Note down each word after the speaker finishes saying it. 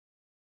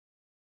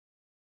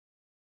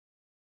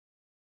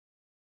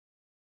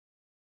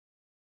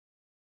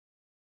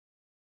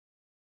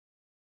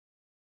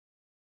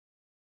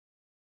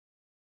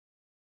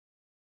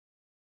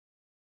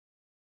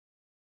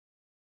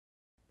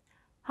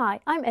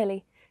Hi, I'm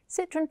Ellie,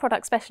 Citroën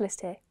Product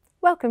Specialist here.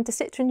 Welcome to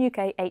Citroën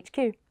UK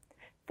HQ.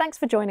 Thanks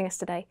for joining us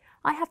today.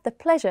 I have the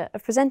pleasure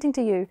of presenting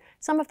to you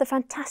some of the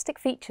fantastic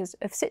features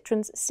of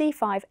Citroën's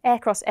C5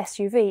 Aircross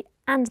SUV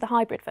and the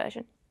hybrid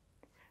version.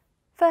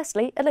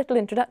 Firstly, a little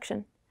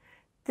introduction.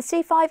 The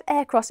C5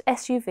 Aircross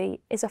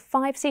SUV is a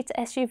 5-seater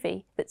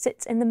SUV that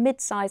sits in the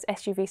mid-size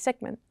SUV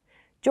segment,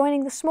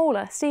 joining the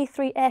smaller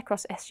C3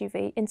 Aircross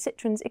SUV in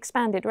Citroën's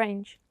expanded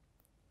range.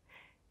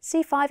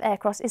 C5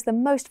 Aircross is the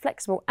most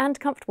flexible and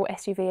comfortable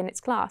SUV in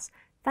its class,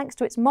 thanks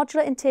to its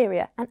modular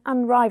interior and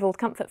unrivaled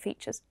comfort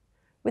features,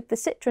 with the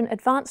Citroën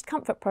Advanced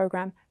Comfort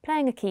Programme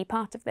playing a key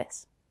part of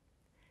this.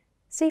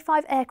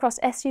 C5 Aircross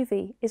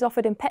SUV is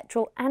offered in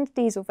petrol and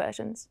diesel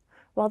versions,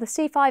 while the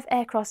C5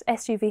 Aircross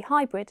SUV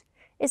Hybrid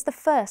is the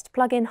first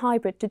plug-in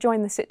hybrid to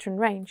join the Citroën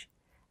range,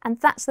 and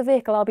that's the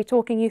vehicle I'll be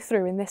talking you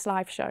through in this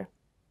live show.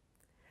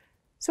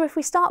 So if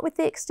we start with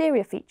the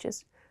exterior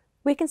features,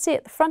 we can see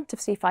at the front of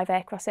C5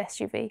 Aircross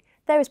SUV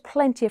there is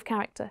plenty of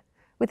character,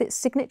 with its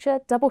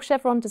signature double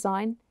chevron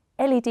design,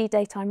 LED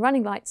daytime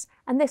running lights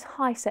and this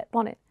high-set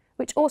bonnet,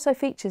 which also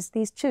features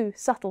these two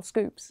subtle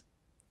scoops.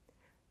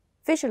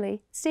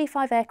 Visually,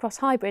 C5 Aircross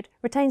Hybrid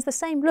retains the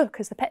same look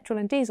as the petrol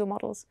and diesel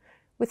models,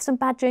 with some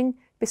badging,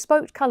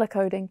 bespoke colour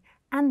coding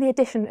and the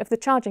addition of the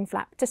charging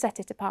flap to set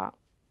it apart.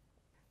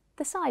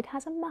 The side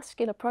has a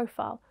muscular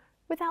profile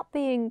without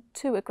being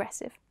too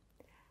aggressive,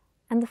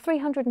 and the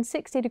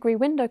 360-degree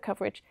window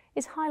coverage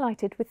is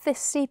highlighted with this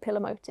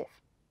C-pillar motif.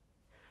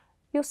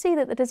 You'll see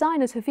that the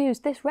designers have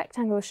used this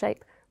rectangular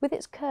shape with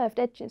its curved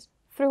edges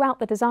throughout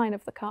the design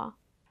of the car.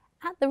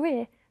 At the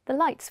rear, the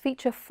lights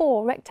feature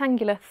 4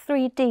 rectangular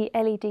 3D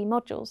LED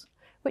modules,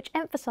 which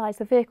emphasise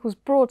the vehicle's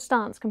broad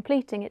stance,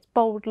 completing its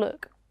bold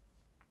look.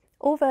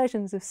 All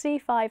versions of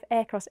C5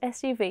 Aircross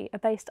SUV are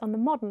based on the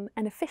modern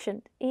and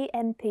efficient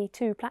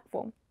EMP2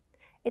 platform.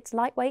 Its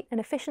lightweight and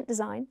efficient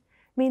design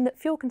mean that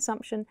fuel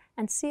consumption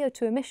and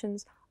CO2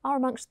 emissions are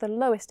amongst the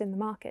lowest in the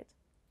market.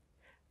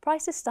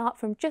 Prices start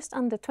from just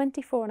under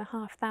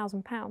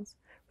 £24,500,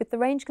 with the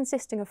range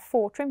consisting of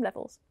 4 trim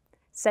levels: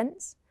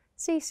 Sense,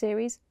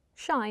 C-Series,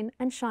 Shine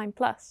and Shine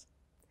Plus.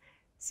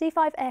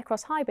 C5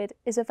 Aircross Hybrid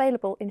is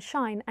available in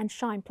Shine and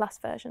Shine Plus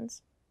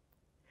versions.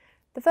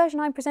 The version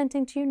I'm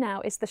presenting to you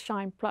now is the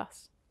Shine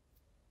Plus.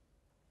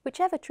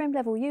 Whichever trim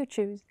level you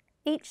choose,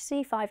 each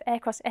C5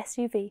 Aircross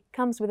SUV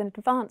comes with an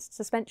advanced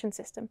suspension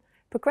system,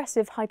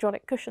 progressive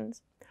hydraulic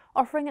cushions,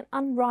 offering an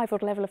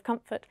unrivaled level of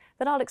comfort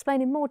that I'll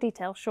explain in more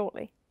detail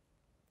shortly.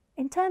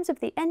 In terms of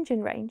the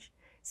engine range,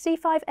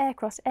 C5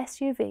 Aircross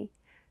SUV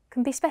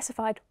can be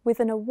specified with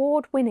an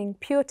award-winning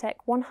PureTech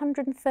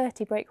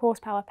 130 brake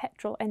horsepower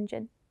petrol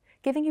engine,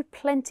 giving you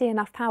plenty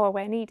enough power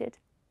where needed.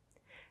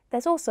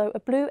 There's also a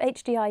Blue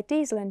HDI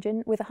diesel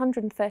engine with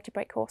 130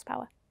 brake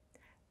horsepower.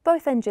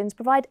 Both engines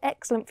provide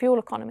excellent fuel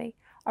economy,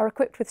 are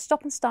equipped with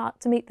stop and start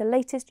to meet the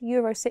latest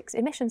Euro 6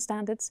 emission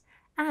standards,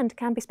 and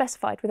can be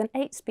specified with an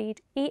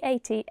 8-speed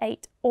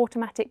E88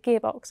 automatic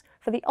gearbox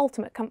for the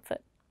ultimate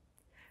comfort.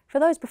 For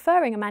those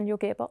preferring a manual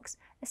gearbox,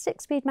 a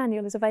 6-speed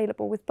manual is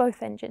available with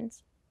both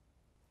engines.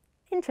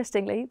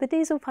 Interestingly, the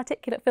diesel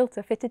particulate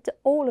filter fitted to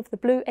all of the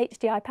Blue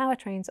HDI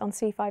powertrains on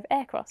C5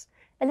 Aircross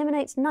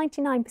eliminates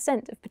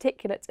 99% of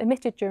particulates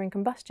emitted during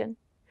combustion.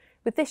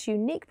 With this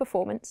unique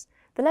performance,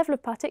 the level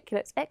of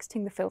particulates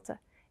exiting the filter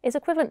is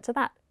equivalent to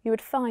that you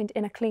would find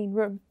in a clean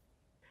room.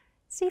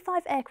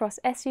 C5 Aircross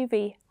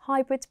SUV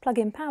Hybrid's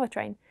plug-in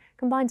powertrain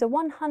combines a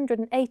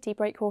 180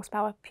 brake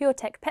horsepower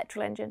PureTech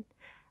petrol engine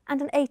and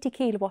an 80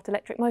 kilowatt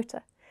electric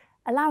motor,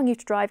 allowing you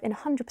to drive in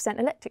 100%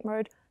 electric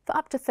mode for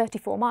up to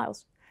 34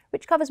 miles,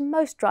 which covers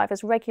most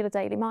drivers' regular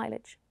daily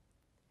mileage.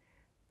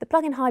 The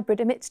plug-in hybrid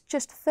emits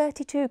just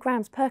 32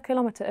 grams per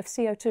kilometre of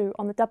CO2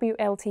 on the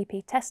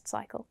WLTP test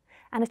cycle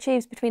and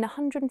achieves between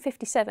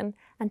 157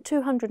 and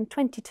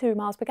 222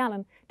 miles per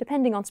gallon,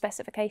 depending on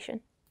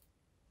specification.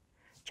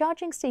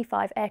 Charging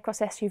C5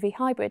 Aircross SUV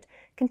Hybrid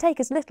can take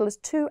as little as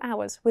 2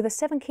 hours with a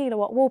 7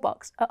 kilowatt wall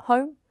box at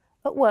home,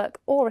 at work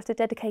or at a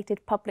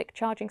dedicated public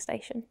charging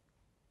station.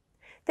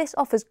 This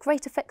offers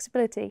greater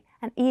flexibility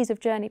and ease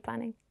of journey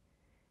planning.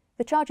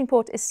 The charging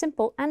port is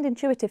simple and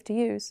intuitive to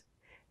use.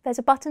 There's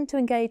a button to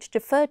engage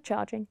deferred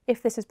charging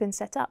if this has been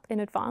set up in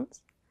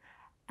advance,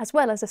 as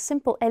well as a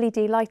simple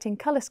LED lighting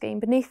colour scheme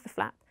beneath the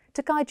flap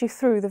to guide you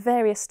through the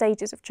various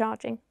stages of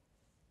charging.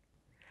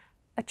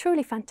 A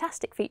truly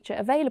fantastic feature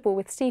available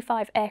with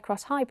C5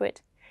 Aircross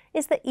Hybrid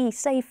is the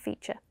eSave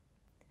feature.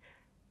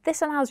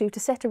 This allows you to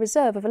set a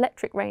reserve of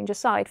electric range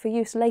aside for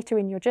use later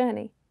in your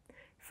journey.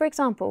 For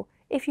example,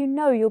 if you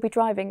know you'll be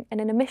driving in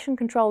an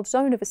emission-controlled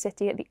zone of a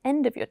city at the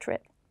end of your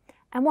trip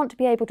and want to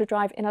be able to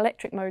drive in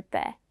electric mode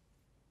there.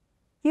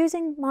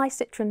 Using My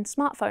Citroën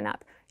smartphone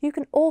app, you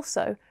can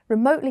also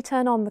remotely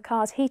turn on the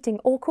car's heating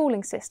or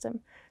cooling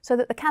system so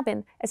that the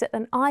cabin is at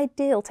an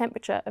ideal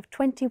temperature of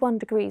 21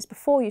 degrees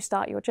before you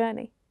start your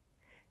journey.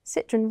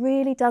 Citroën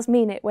really does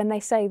mean it when they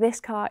say this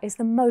car is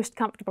the most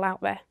comfortable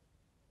out there.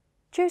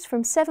 Choose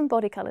from 7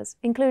 body colours,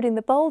 including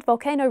the bold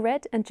Volcano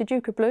Red and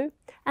Tijuca Blue,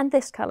 and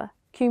this colour,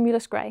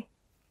 Cumulus Grey.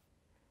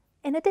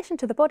 In addition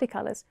to the body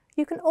colours,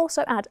 you can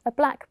also add a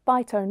black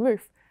bi-tone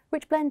roof,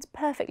 which blends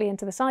perfectly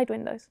into the side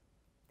windows.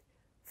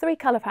 3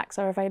 colour packs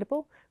are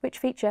available, which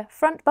feature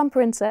front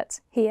bumper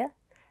inserts here,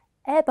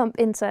 air bump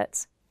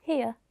inserts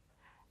here,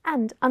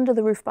 and under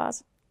the roof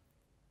bars.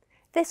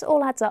 This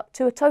all adds up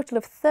to a total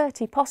of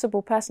 30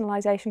 possible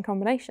personalisation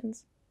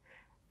combinations.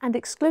 And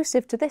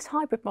exclusive to this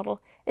hybrid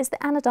model is the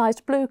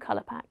anodised blue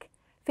colour pack,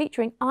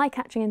 featuring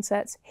eye-catching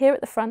inserts here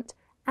at the front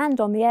and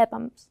on the air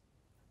bumps.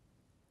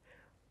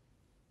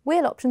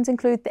 Wheel options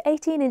include the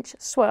 18-inch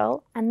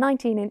swirl and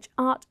 19-inch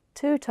art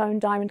two-tone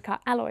diamond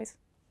cut alloys.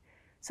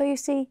 So you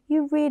see,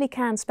 you really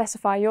can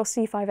specify your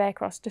C5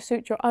 Aircross to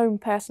suit your own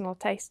personal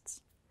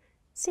tastes.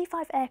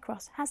 C5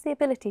 Aircross has the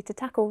ability to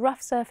tackle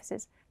rough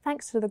surfaces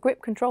thanks to the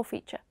grip control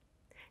feature.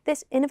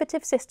 This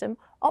innovative system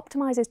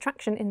optimises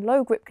traction in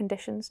low grip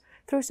conditions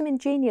through some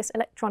ingenious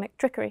electronic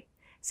trickery,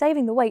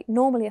 saving the weight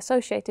normally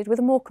associated with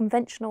a more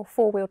conventional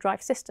four-wheel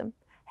drive system,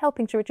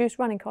 helping to reduce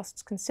running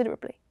costs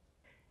considerably.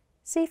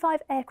 C5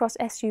 Aircross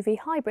SUV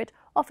Hybrid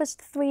offers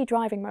 3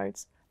 driving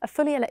modes: a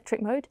fully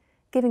electric mode,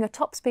 giving a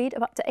top speed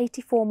of up to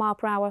 84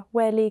 mph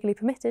where legally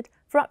permitted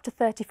for up to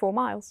 34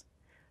 miles,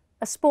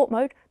 a sport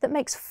mode that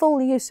makes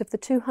full use of the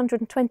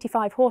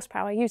 225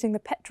 horsepower using the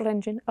petrol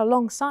engine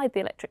alongside the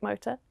electric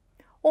motor,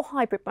 or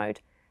hybrid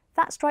mode,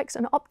 that strikes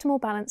an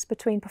optimal balance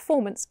between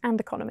performance and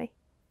economy.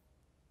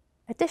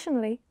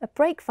 Additionally, a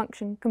brake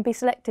function can be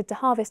selected to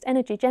harvest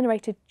energy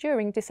generated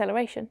during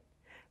deceleration,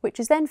 which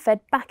is then fed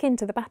back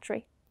into the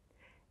battery.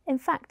 In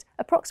fact,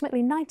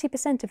 approximately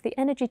 90% of the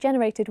energy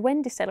generated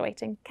when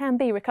decelerating can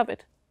be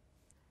recovered.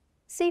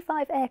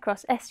 C5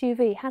 Aircross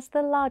SUV has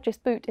the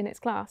largest boot in its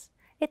class.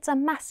 It's a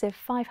massive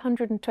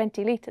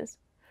 520 litres.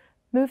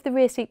 Move the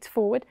rear seats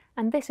forward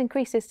and this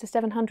increases to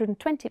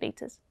 720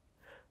 litres.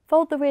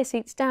 Fold the rear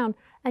seats down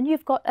and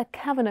you've got a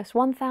cavernous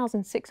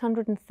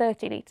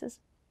 1,630 litres.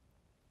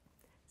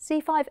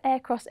 C5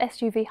 Aircross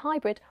SUV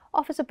Hybrid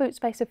offers a boot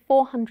space of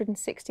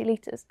 460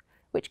 litres,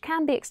 which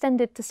can be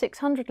extended to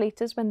 600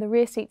 litres when the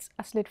rear seats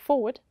are slid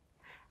forward,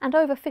 and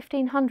over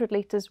 1,500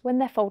 litres when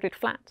they're folded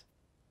flat.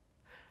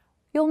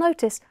 You'll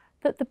notice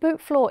that the boot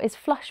floor is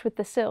flush with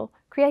the sill,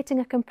 creating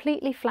a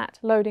completely flat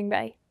loading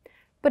bay,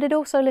 but it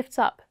also lifts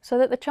up so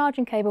that the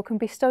charging cable can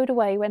be stowed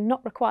away when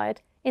not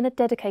required in a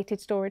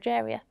dedicated storage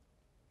area.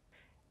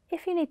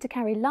 If you need to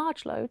carry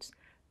large loads,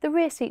 the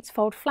rear seats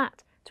fold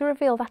flat to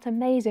reveal that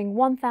amazing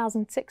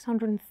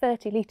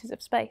 1,630 litres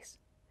of space.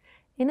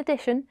 In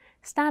addition,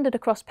 standard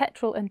across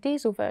petrol and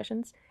diesel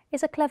versions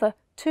is a clever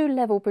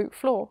 2-level boot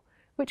floor,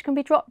 which can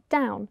be dropped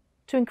down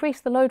to increase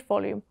the load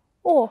volume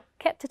or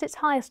kept at its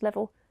highest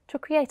level to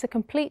create a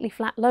completely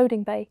flat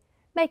loading bay,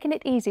 making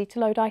it easy to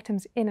load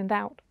items in and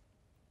out.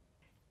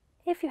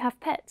 If you have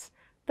pets,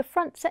 the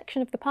front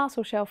section of the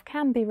parcel shelf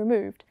can be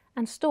removed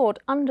and stored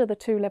under the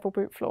 2-level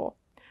boot floor,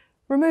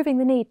 removing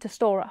the need to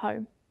store at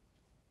home.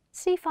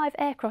 C5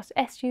 Aircross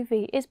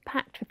SUV is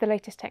packed with the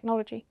latest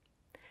technology.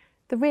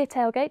 The rear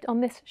tailgate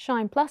on this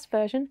Shine Plus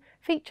version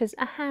features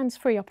a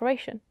hands-free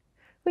operation,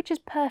 which is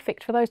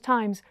perfect for those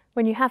times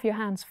when you have your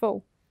hands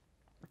full.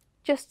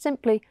 Just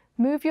simply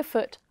move your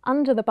foot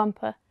under the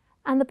bumper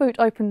and the boot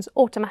opens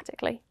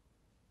automatically.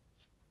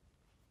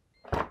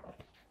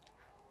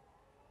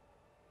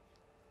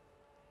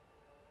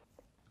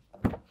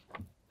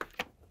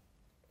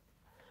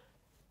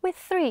 With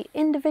 3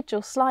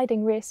 individual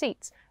sliding rear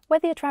seats,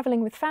 whether you're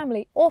travelling with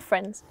family or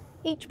friends,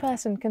 each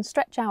person can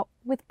stretch out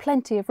with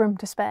plenty of room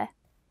to spare.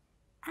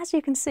 As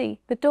you can see,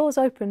 the doors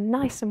open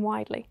nice and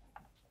widely,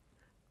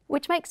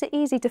 which makes it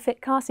easy to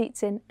fit car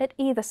seats in at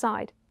either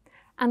side,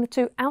 and the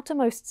 2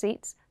 outermost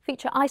seats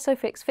feature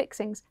ISOFIX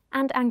fixings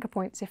and anchor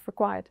points if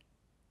required.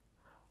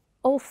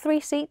 All 3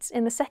 seats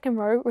in the second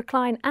row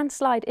recline and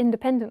slide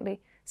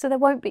independently, so there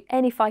won't be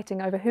any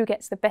fighting over who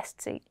gets the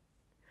best seat.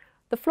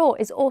 The floor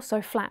is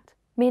also flat,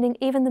 meaning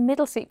even the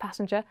middle seat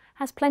passenger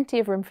has plenty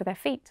of room for their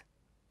feet.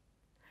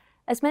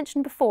 As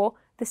mentioned before,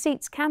 the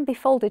seats can be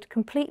folded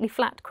completely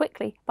flat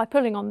quickly by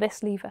pulling on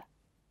this lever.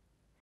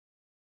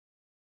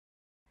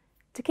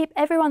 To keep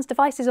everyone's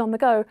devices on the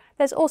go,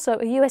 there's also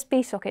a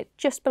USB socket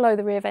just below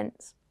the rear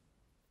vents.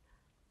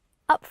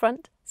 Up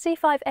front,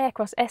 C5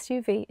 Aircross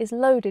SUV is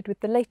loaded with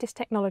the latest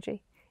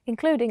technology,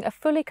 including a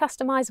fully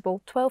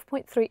customisable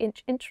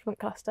 12.3-inch instrument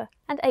cluster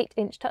and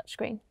 8-inch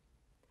touchscreen.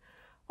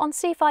 On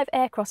C5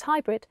 Aircross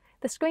Hybrid,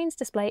 the screens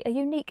display a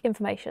unique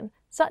information,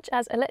 such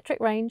as electric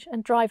range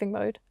and driving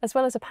mode, as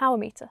well as a power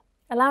meter,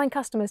 allowing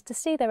customers to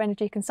see their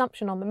energy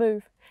consumption on the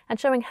move and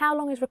showing how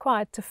long is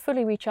required to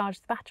fully recharge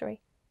the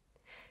battery.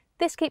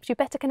 This keeps you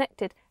better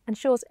connected and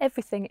ensures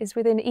everything is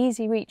within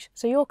easy reach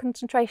so your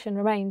concentration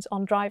remains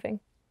on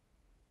driving.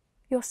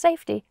 Your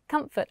safety,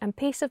 comfort and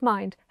peace of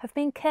mind have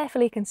been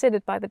carefully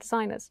considered by the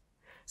designers,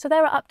 so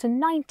there are up to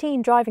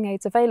 19 driving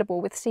aids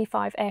available with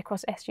C5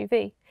 Aircross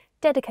SUV,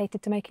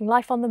 dedicated to making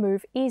life on the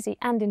move easy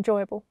and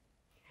enjoyable.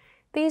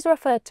 These are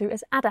referred to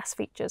as ADAS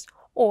features,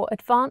 or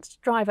Advanced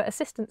Driver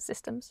Assistance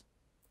Systems.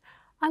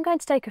 I'm going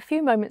to take a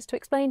few moments to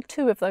explain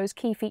 2 of those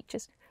key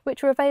features,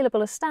 which are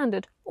available as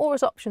standard or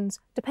as options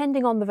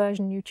depending on the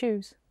version you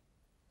choose.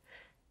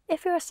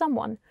 If you're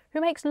someone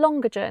who makes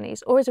longer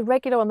journeys or is a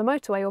regular on the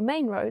motorway or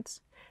main roads,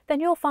 then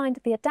you'll find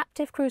the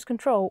adaptive cruise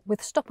control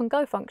with stop and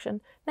go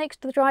function makes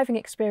the driving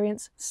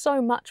experience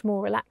so much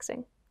more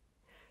relaxing.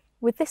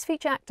 With this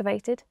feature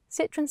activated,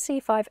 Citroën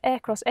C5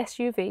 Aircross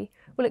SUV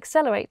will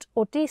accelerate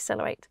or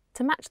decelerate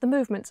to match the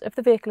movements of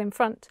the vehicle in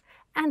front,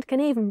 and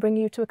can even bring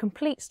you to a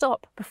complete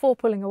stop before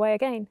pulling away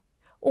again,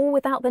 all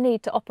without the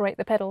need to operate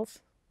the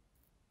pedals.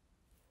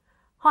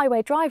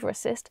 Highway Driver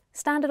Assist,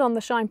 standard on the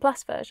Shine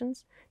Plus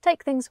versions,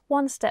 take things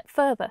one step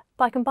further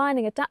by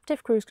combining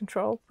adaptive cruise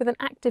control with an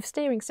active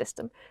steering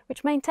system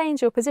which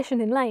maintains your position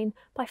in lane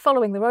by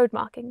following the road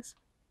markings.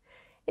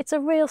 It's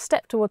a real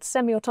step towards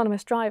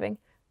semi-autonomous driving,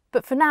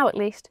 but for now at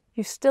least,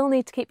 you still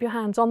need to keep your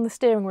hands on the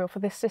steering wheel for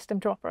this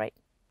system to operate.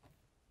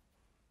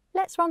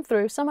 Let's run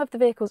through some of the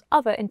vehicle's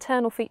other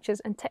internal features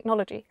and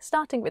technology,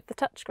 starting with the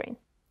touchscreen.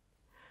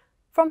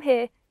 From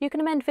here, you can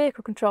amend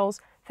vehicle controls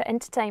for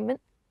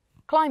entertainment,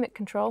 climate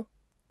control,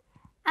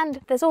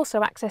 and there's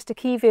also access to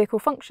key vehicle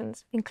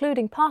functions,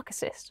 including park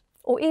assist,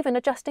 or even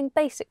adjusting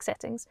basic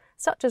settings,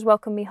 such as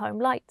Welcome Me Home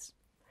lights.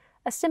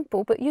 A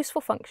simple but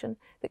useful function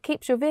that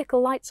keeps your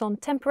vehicle lights on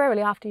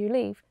temporarily after you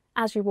leave,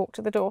 as you walk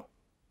to the door.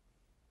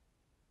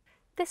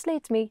 This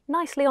leads me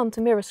nicely on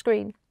to mirror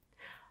screen.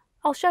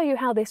 I'll show you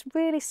how this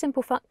really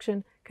simple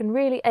function can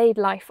really aid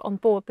life on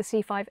board the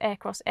C5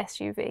 Aircross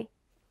SUV.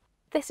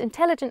 This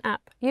intelligent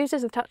app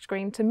uses the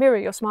touchscreen to mirror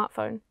your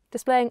smartphone,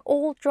 displaying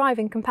all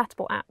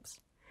driving-compatible apps.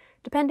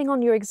 Depending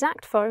on your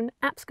exact phone,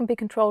 apps can be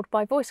controlled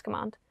by voice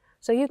command,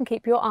 so you can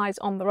keep your eyes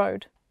on the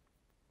road.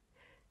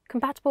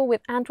 Compatible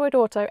with Android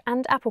Auto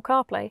and Apple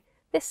CarPlay,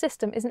 this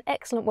system is an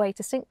excellent way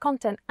to sync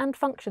content and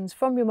functions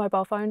from your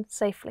mobile phone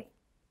safely.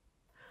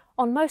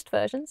 On most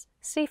versions,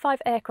 C5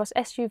 Aircross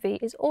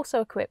SUV is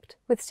also equipped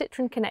with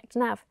Citroën Connect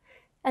Nav,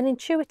 an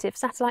intuitive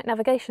satellite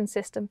navigation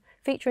system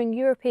featuring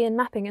European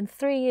mapping and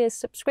 3 years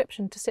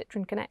subscription to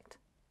Citroën Connect.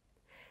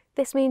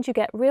 This means you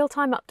get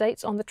real-time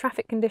updates on the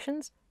traffic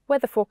conditions,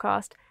 weather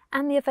forecast,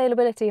 and the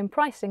availability and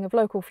pricing of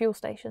local fuel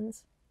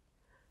stations.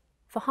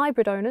 For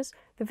hybrid owners,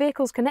 the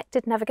vehicle's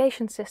connected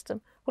navigation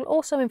system will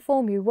also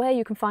inform you where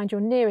you can find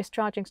your nearest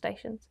charging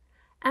stations,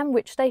 and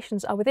which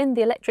stations are within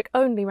the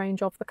electric-only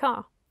range of the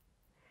car.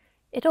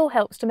 It all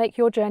helps to make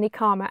your journey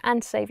calmer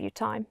and save you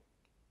time.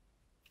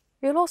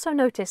 You'll also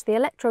notice the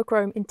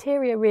electrochrome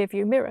interior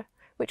rearview mirror,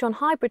 which on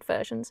hybrid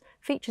versions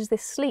features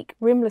this sleek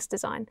rimless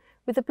design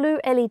with a blue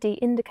LED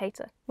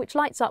indicator which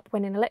lights up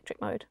when in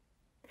electric mode.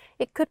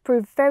 It could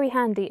prove very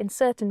handy in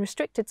certain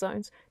restricted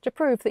zones to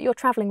prove that you're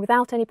travelling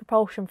without any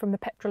propulsion from the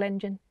petrol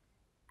engine.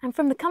 And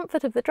from the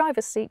comfort of the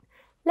driver's seat,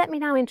 let me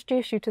now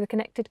introduce you to the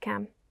Connected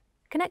Cam.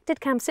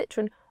 Connected Cam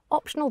Citroën,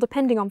 optional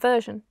depending on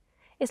version,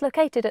 is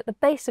located at the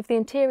base of the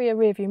interior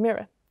rearview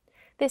mirror.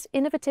 This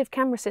innovative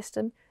camera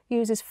system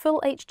uses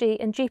full HD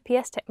and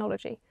GPS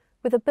technology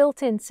with a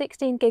built-in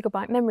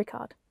 16GB memory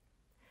card.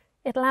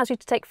 It allows you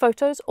to take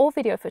photos or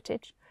video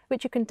footage,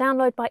 which you can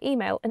download by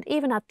email and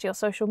even add to your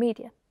social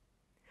media.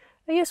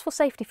 A useful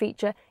safety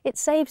feature, it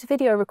saves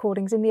video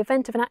recordings in the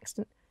event of an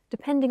accident,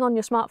 depending on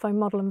your smartphone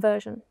model and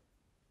version.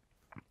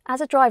 As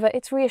a driver,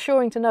 it's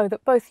reassuring to know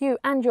that both you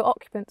and your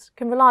occupants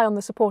can rely on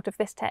the support of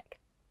this tech.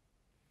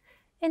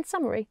 In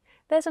summary,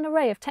 there's an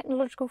array of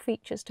technological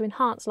features to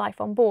enhance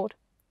life on board.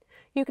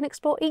 You can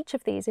explore each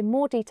of these in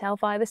more detail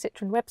via the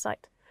Citroën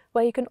website,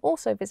 where you can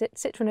also visit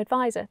Citroën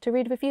Advisor to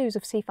read reviews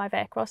of C5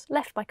 Aircross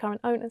left by current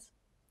owners.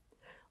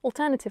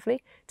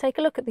 Alternatively, take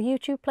a look at the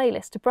YouTube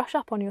playlist to brush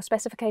up on your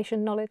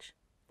specification knowledge.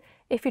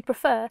 If you'd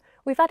prefer,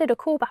 we've added a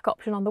callback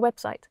option on the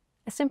website.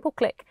 A simple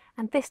click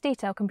and this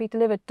detail can be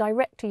delivered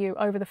direct to you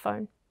over the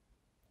phone.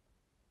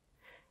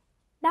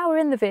 Now we're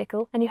in the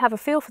vehicle and you have a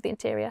feel for the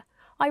interior,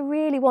 I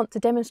really want to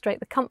demonstrate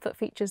the comfort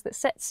features that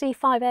set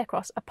C5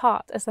 Aircross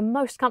apart as the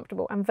most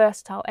comfortable and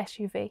versatile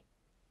SUV.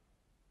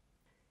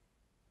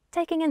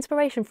 Taking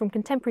inspiration from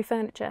contemporary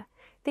furniture,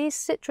 these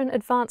Citroën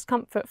Advanced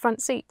Comfort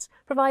front seats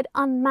provide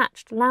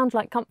unmatched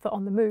lounge-like comfort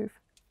on the move.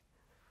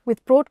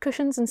 With broad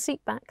cushions and seat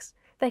backs,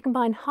 they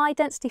combine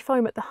high-density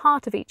foam at the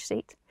heart of each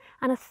seat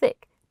and a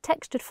thick,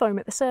 textured foam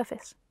at the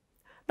surface.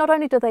 Not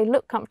only do they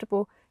look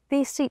comfortable,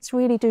 these seats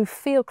really do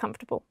feel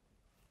comfortable.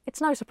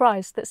 It's no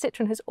surprise that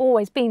Citroën has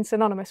always been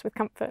synonymous with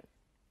comfort.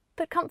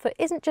 But comfort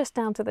isn't just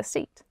down to the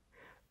seat.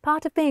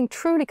 Part of being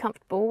truly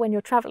comfortable when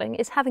you're travelling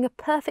is having a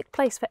perfect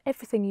place for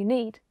everything you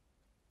need.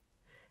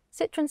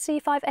 Citroën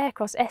C5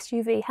 Aircross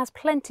SUV has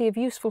plenty of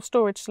useful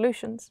storage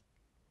solutions.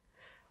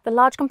 The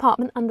large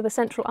compartment under the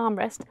central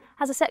armrest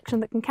has a section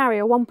that can carry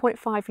a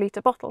 1.5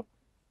 litre bottle.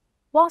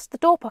 Whilst the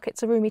door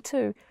pockets are roomy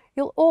too,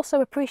 you'll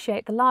also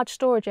appreciate the large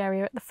storage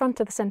area at the front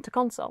of the centre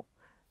console,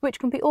 which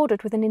can be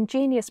ordered with an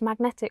ingenious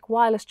magnetic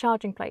wireless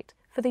charging plate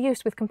for the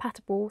use with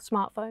compatible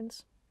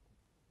smartphones.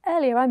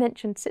 Earlier I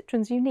mentioned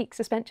Citroën's unique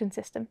suspension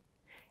system.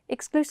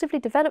 Exclusively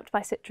developed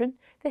by Citroën,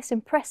 this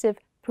impressive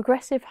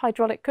progressive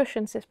hydraulic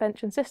cushion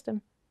suspension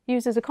system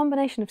uses a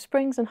combination of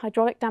springs and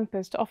hydraulic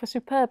dampers to offer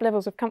superb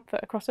levels of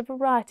comfort across a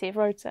variety of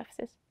road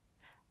surfaces.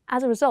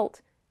 As a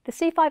result, the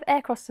C5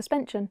 Aircross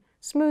suspension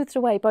smooths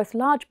away both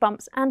large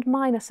bumps and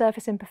minor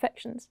surface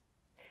imperfections.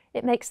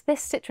 It makes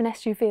this Citroën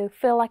SUV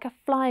feel like a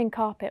flying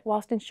carpet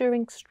whilst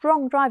ensuring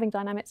strong driving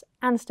dynamics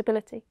and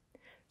stability.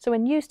 So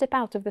when you step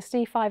out of the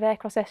C5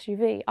 Aircross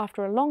SUV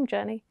after a long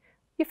journey,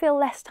 you feel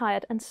less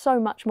tired and so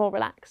much more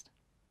relaxed.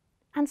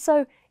 And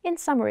so, in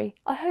summary,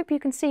 I hope you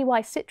can see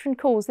why Citroën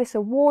calls this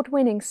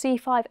award-winning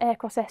C5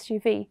 Aircross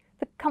SUV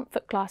the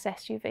comfort class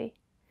SUV.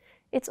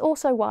 It's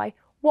also why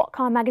What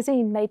Car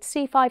magazine made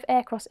C5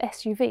 Aircross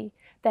SUV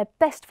their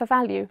best for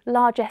value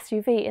large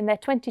SUV in their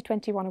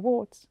 2021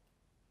 awards.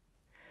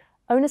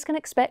 Owners can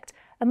expect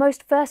a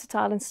most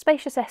versatile and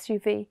spacious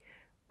SUV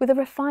with a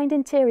refined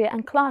interior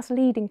and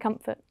class-leading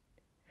comfort.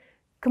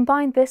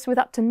 Combine this with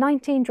up to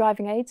 19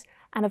 driving aids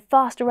and a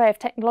vast array of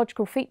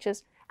technological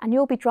features, and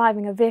you'll be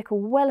driving a vehicle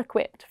well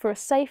equipped for a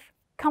safe,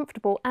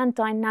 comfortable and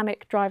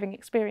dynamic driving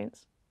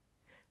experience.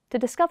 To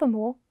discover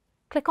more,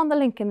 click on the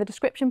link in the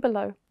description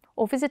below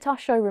or visit our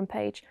showroom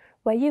page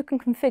where you can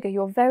configure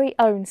your very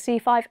own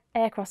C5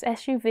 Aircross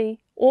SUV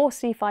or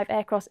C5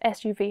 Aircross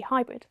SUV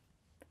hybrid.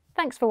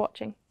 Thanks for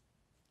watching.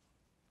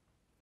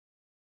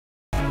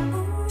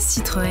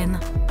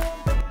 Citroën.